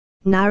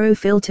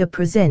NarrowFilter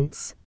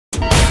presents.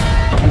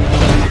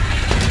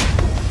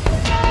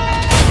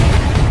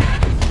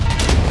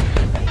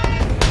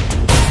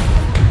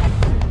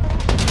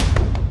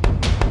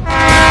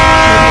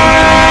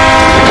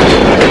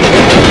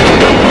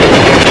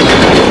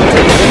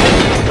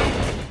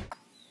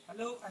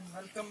 Hello and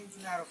welcome to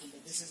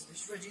NarrowFilter. This is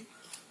Vishwaji.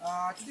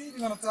 Today we're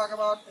going to talk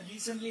about a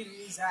recently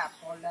released app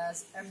called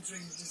as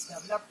M-Train, which is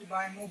developed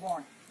by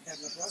Mobond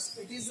developers.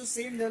 It is the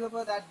same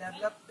developer that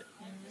developed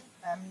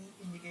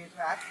M-Indicator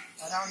app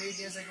around 8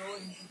 years ago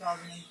in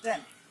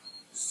 2010.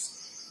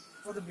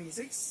 For the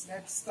basics,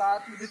 let's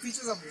start with the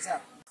features of this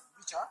app,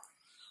 which are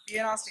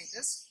PNR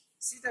status,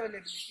 seat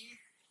availability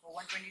for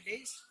 120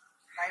 days,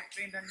 live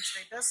train running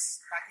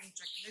status, packing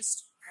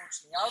checklist,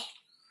 coach layout.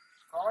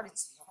 God,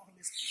 it's a long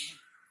list.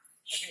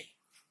 Okay,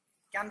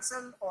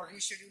 cancel or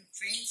reschedule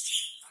trains,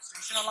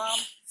 station alarm.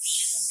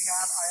 Then we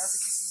have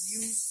IRCTC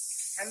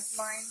news,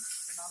 helpline,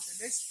 penalty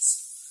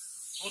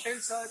lists, hotel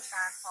search,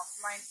 and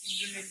offline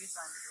Indian Railway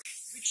signage,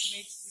 which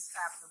makes this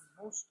app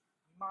the most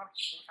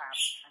remarkable app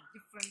and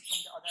different from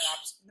the other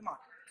apps in the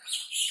market.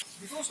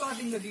 Before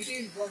starting the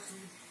detailed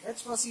walkthrough,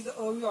 let's first see the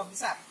overview of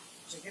this app.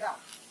 Check it out.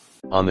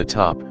 On the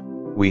top,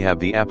 we have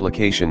the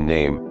application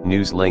name,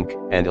 news link,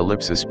 and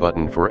ellipsis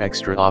button for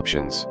extra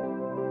options.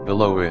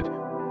 Below it,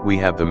 we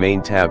have the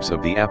main tabs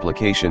of the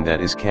application,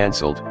 that is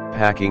cancelled,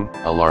 packing,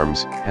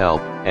 alarms,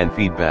 help, and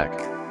feedback.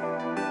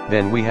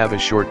 Then we have a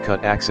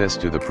shortcut access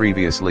to the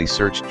previously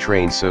searched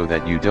train so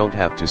that you don't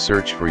have to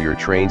search for your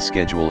train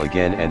schedule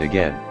again and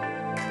again.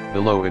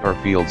 Below it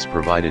are fields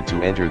provided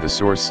to enter the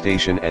source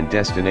station and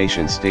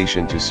destination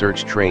station to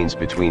search trains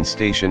between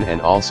station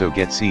and also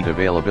get seat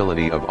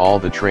availability of all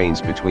the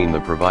trains between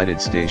the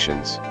provided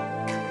stations.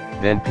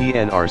 Then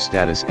PNR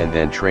status and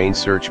then train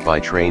search by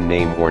train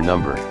name or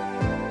number.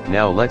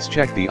 Now let's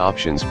check the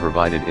options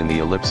provided in the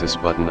ellipsis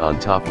button on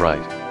top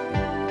right.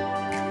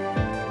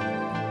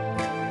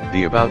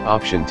 The About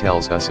option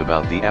tells us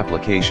about the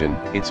application,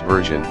 its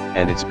version,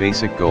 and its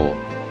basic goal.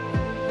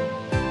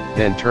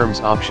 Then Terms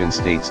option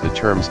states the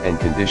terms and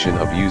condition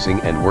of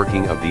using and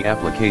working of the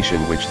application,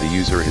 which the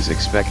user is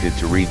expected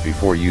to read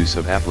before use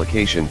of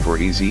application for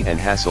easy and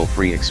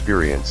hassle-free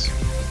experience.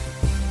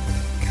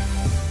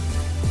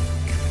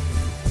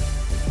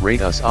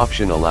 Rate Us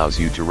option allows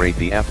you to rate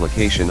the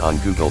application on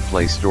Google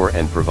Play Store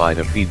and provide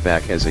a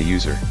feedback as a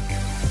user.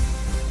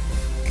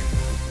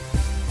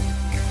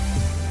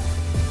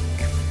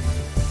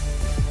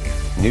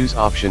 News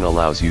option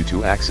allows you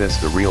to access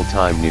the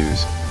real-time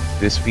news.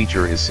 This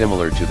feature is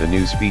similar to the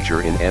news feature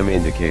in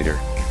M-Indicator.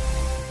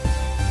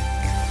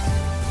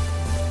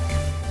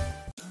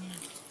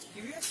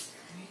 Curious?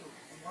 Me too.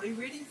 And what are you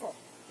waiting for?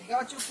 Take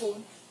out your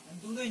phone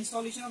and do the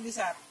installation of this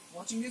app,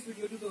 watching this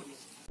video tutorial.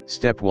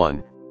 Step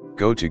 1.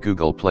 Go to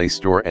Google Play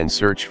Store and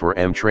search for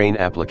M-Train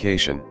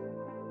application.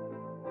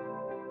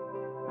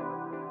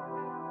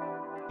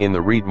 In the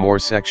Read More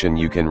section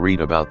you can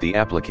read about the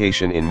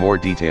application in more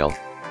detail,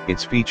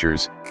 its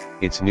features,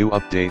 its new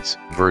updates,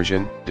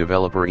 version,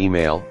 developer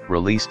email,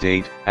 release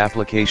date,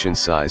 application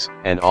size,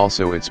 and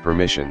also its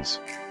permissions.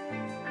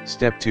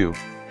 Step 2.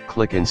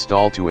 Click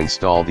Install to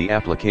install the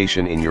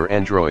application in your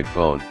Android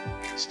phone.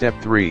 Step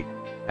 3.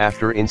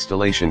 After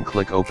installation,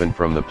 click Open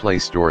from the Play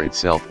Store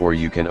itself, or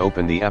you can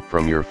open the app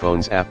from your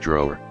phone's app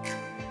drawer.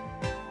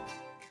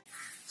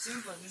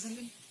 Simple, isn't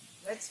it?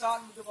 Let's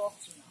start with the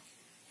walkthrough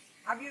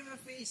now. Have you ever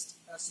faced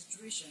a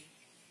situation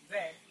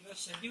where you are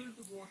scheduled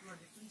to go to a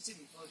different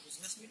city for a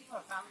business meeting or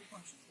a family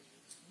function?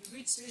 You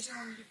reach station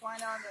only to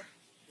find out that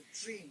the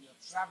train you're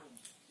traveling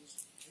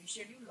is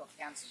rescheduled or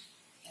cancelled.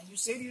 And you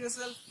say to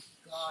yourself,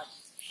 God,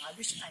 I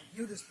wish I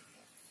knew this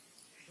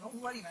before.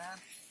 Don't worry, man.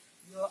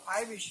 Your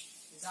I wish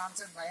is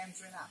answered by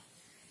M-Train app.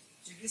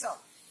 Check this out.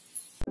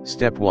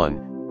 Step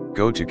 1.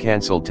 Go to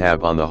Cancel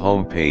tab on the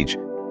home page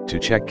to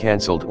check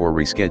cancelled or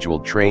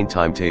rescheduled train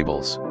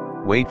timetables.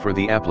 Wait for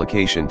the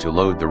application to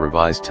load the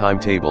revised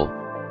timetable.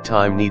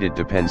 Time needed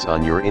depends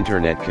on your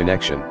internet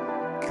connection.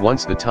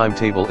 Once the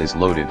timetable is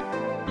loaded,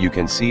 you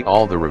can see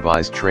all the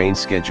revised train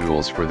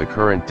schedules for the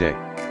current day.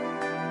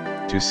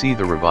 To see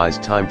the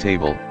revised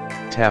timetable,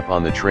 tap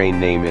on the train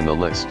name in the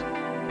list,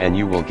 and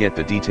you will get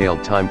the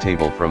detailed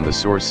timetable from the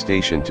source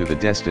station to the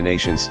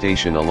destination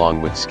station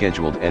along with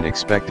scheduled and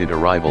expected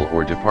arrival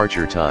or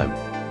departure time.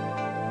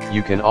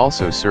 You can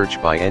also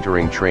search by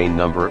entering train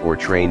number or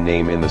train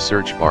name in the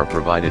search bar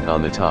provided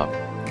on the top.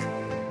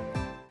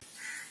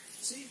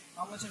 See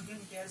how much M-Train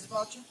cares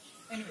about you?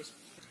 Anyways,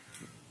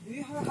 do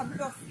you have a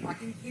habit of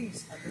packing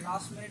things at the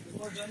last minute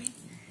before journey?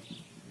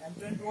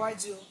 M-Train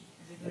provides you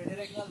with a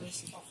redirectional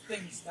list of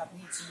things that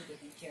needs to be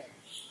taken care of.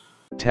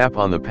 Tap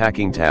on the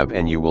Packing tab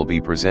and you will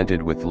be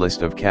presented with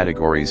list of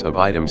categories of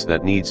items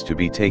that needs to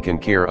be taken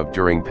care of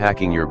during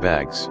packing your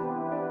bags.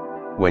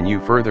 When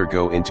you further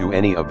go into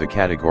any of the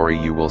category,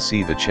 you will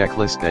see the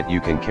checklist that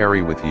you can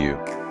carry with you.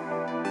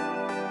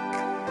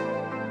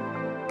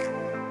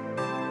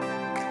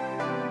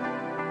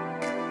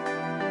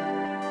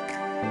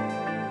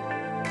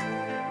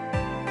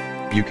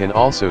 You can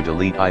also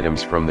delete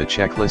items from the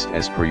checklist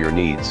as per your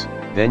needs.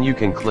 Then you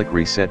can click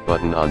Reset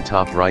button on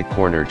top right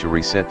corner to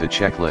reset the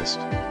checklist.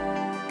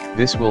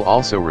 This will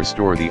also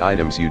restore the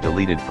items you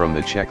deleted from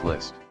the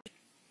checklist.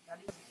 That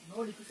is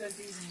no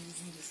difficulties in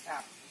using this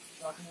app.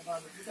 Talking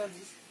about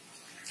difficulties,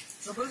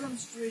 troublesome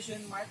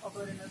situation might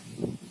occur in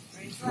a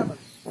train travel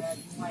where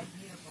you might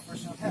need a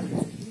professional help.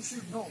 So you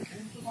should know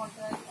whom to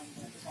contact and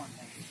where to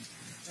contact.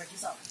 Check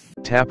this out.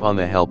 Tap on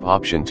the help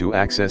option to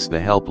access the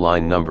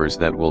helpline numbers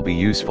that will be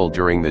useful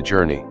during the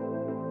journey.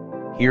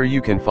 Here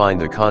you can find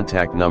the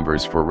contact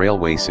numbers for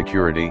railway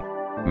security,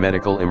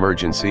 medical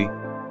emergency,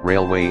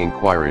 railway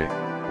inquiry,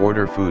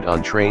 order food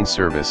on train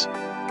service,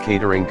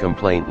 catering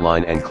complaint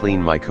line and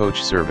clean my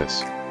coach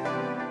service.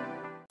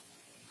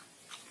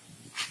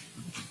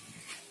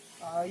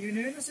 You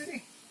new in the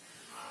city?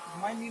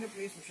 You might need a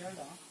place for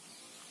shelter.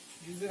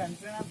 Use your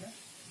entrance app there.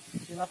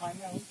 Till I find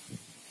me out.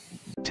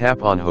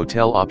 Tap on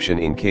hotel option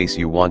in case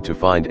you want to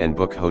find and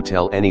book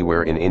hotel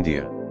anywhere in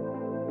India.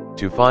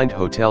 To find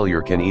hotel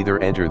you can either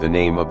enter the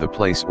name of the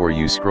place or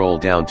you scroll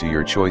down to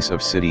your choice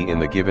of city in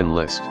the given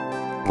list.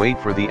 Wait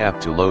for the app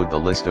to load the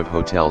list of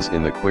hotels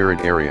in the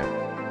queried area.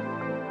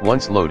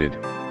 Once loaded,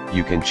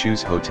 you can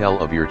choose hotel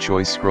of your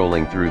choice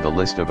scrolling through the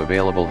list of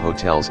available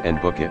hotels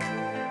and book it.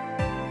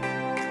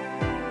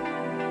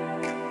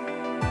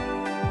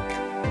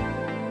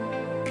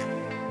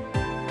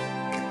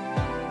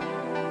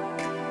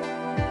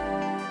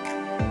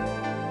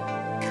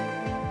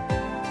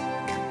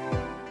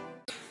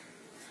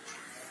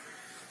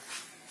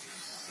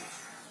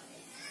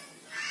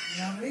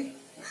 You hungry?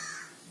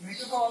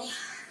 Make a call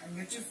and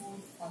get your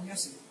food on your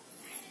seat.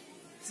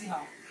 See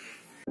how?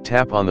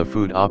 Tap on the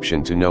food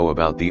option to know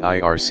about the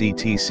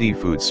IRCTC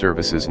food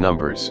services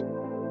numbers.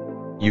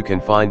 You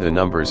can find the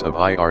numbers of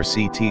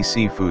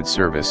IRCTC food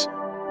service,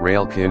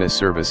 rail Kina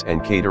service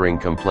and catering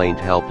complaint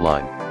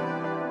helpline.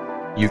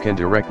 You can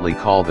directly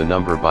call the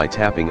number by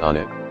tapping on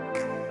it.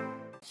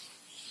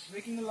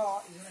 Breaking the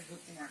law isn't a good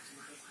thing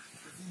actually,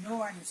 but if you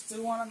know and you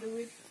still want to do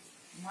it,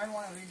 you might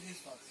want to read this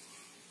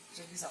first.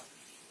 Check this out.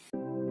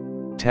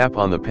 Tap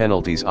on the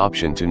penalties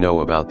option to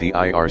know about the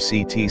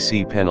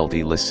IRCTC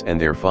penalty lists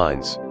and their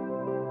fines. You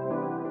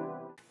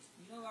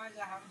know guys,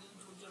 I haven't even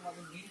told you about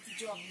the main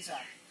feature of this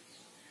app.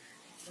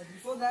 But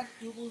before that,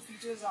 two cool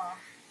features are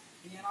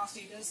PNR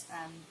status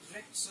and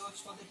direct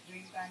search for the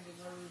train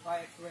timetable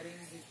by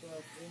querying with the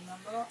train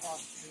number or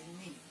train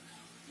name.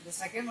 The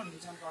second one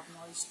which I'm talking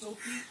about is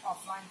totally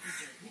offline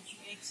feature, which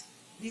makes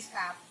this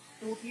app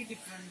totally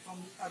different from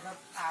the other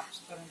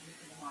apps currently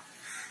in the market.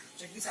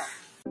 Check this out.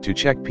 To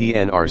check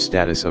PNR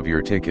status of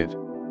your ticket,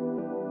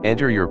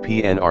 enter your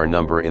PNR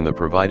number in the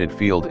provided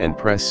field and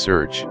press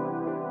search.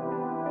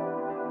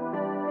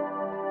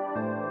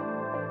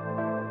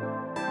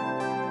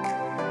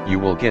 You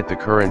will get the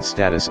current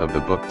status of the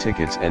booked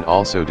tickets and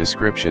also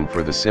description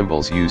for the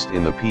symbols used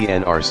in the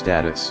PNR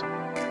status.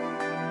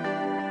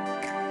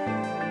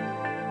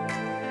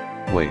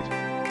 Wait,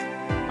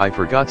 I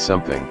forgot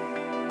something.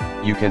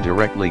 You can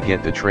directly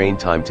get the train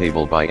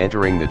timetable by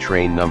entering the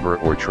train number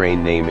or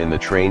train name in the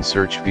train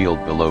search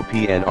field below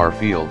PNR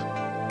field.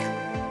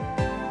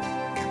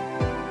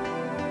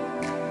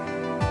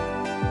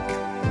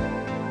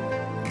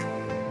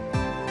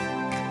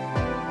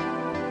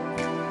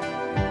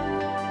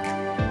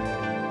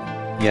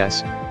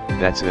 Yes,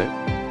 that's it.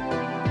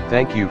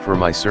 Thank you for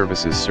my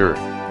services, sir.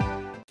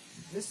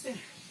 This thing,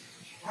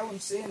 I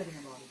won't say anything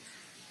about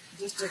it.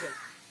 Just check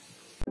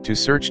it. To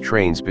search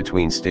trains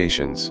between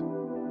stations,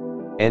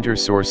 enter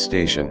source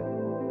station.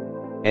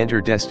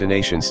 Enter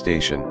destination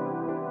station.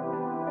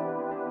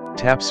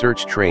 Tap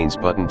search trains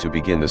button to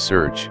begin the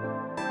search.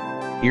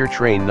 Here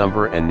train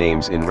number and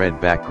names in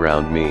red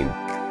background mean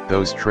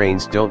those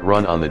trains don't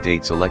run on the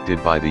date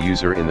selected by the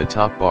user in the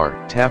top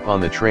bar. Tap on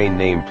the train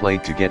name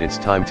plate to get its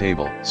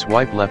timetable.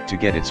 Swipe left to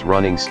get its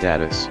running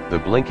status. The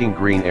blinking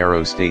green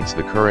arrow states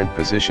the current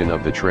position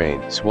of the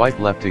train. Swipe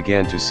left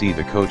again to see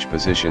the coach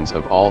positions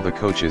of all the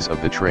coaches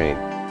of the train.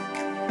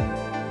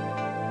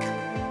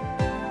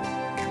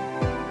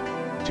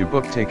 To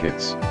book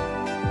tickets,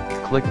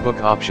 click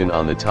book option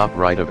on the top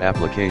right of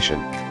application.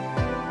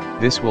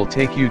 This will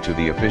take you to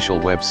the official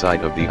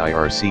website of the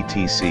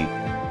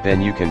IRCTC.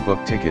 Then you can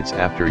book tickets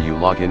after you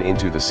log in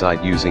into the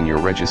site using your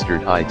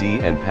registered ID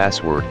and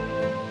password.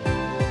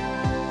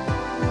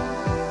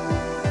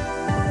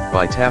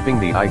 By tapping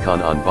the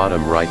icon on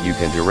bottom right you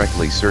can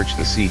directly search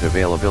the seat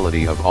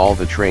availability of all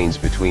the trains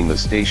between the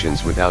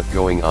stations without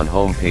going on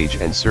home page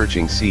and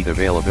searching seat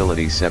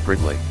availability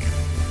separately.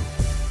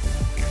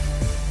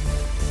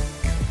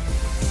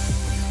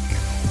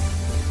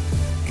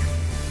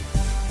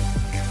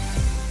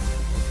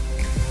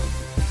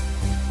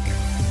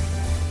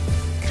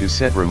 To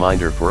set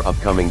reminder for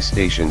upcoming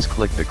stations,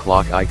 click the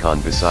clock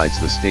icon besides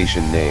the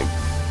station name.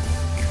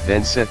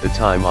 Then set the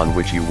time on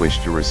which you wish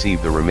to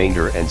receive the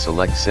remainder and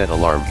select set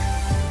alarm.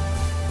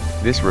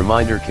 This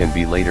reminder can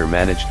be later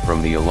managed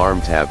from the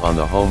alarm tab on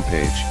the home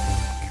page.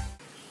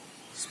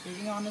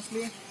 Speaking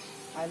honestly,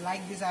 I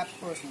like this app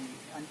personally,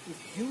 and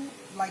if you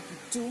like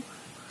it too,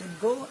 then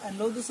go and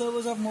load the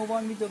servers of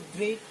Mobond with a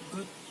great,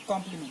 good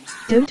compliments.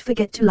 Don't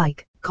forget to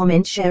like,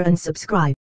 comment, share and subscribe.